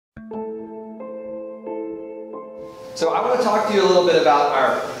So I want to talk to you a little bit about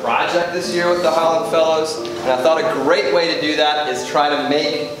our project this year with the Holland Fellows, and I thought a great way to do that is try to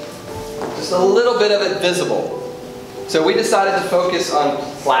make just a little bit of it visible. So we decided to focus on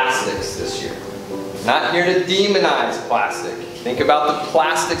plastics this year. Not here to demonize plastic. Think about the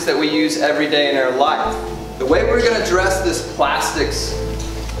plastics that we use every day in our life. The way we're going to address this plastics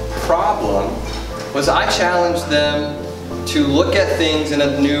problem was I challenged them to look at things in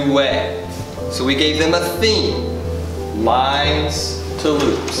a new way. So we gave them a theme, lines to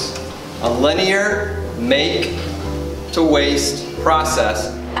loops, a linear make to waste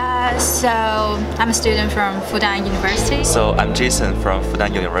process. So I'm a student from Fudan University. So I'm Jason from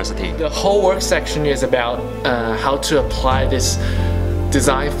Fudan University. The whole work section is about how to apply this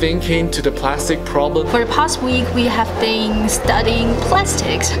design thinking to the plastic problem. For the past week, we have been studying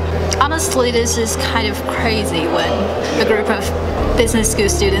plastics. Honestly, this is kind of crazy when a group of business school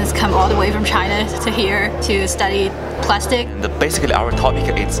students come all the way from China to here to study plastic. Basically, our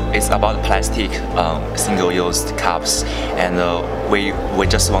topic is about plastic single-use cups, and we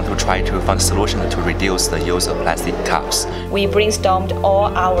just want to try to find a solution to reduce the use of plastic cups. We brainstormed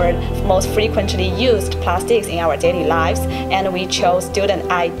all our most frequently used plastics in our daily lives, and we chose student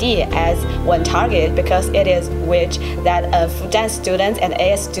ID as one target because it is which that Fudan students and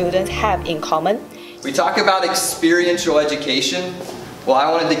AS students have in common. We talk about experiential education. Well,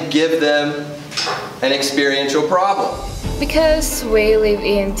 I wanted to give them an experiential problem. Because we live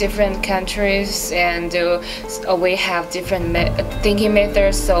in different countries and we have different thinking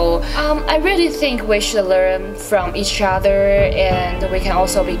methods, so I really think we should learn from each other, and we can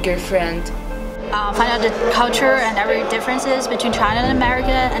also be good friends. Find out the culture and every differences between China and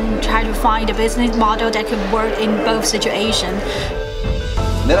America, and try to find a business model that could work in both situations.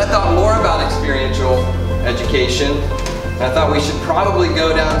 Then I thought more about experiential education. And I thought we should probably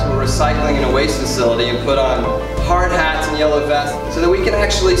go down to a recycling and a waste facility and put on hard hats and yellow vests so that we can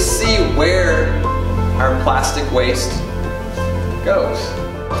actually see where our plastic waste goes.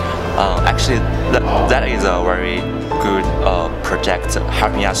 Actually, that is a very good project,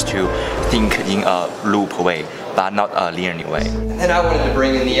 helping us to think in a loop way, but not a linear way. And then I wanted to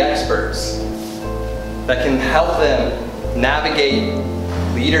bring in the experts that can help them navigate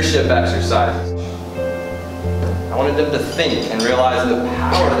leadership exercises. I wanted them to think and realize the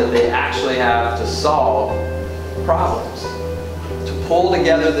power that they actually have to solve problems. To pull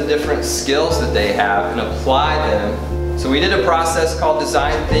together the different skills that they have and apply them. So we did a process called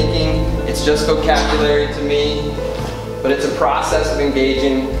design thinking. It's just vocabulary to me, but it's a process of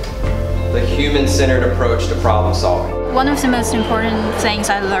engaging the human-centered approach to problem solving. One of the most important things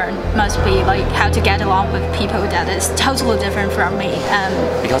I learned must be like how to get along with people that is totally different from me.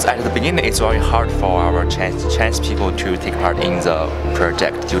 Because at the beginning it's very hard for our Chinese people to take part in the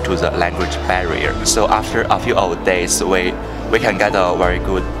project due to the language barrier. So after a few days we can get a very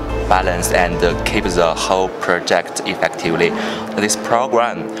good balance and keep the whole project effectively. This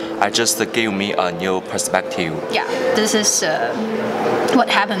program just gave me a new perspective. Yeah, this is what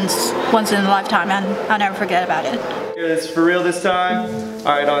happens once in a lifetime, and I'll never forget about it. It's for real this time.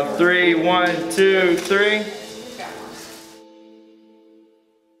 All right, on 3, 1, 2, 3.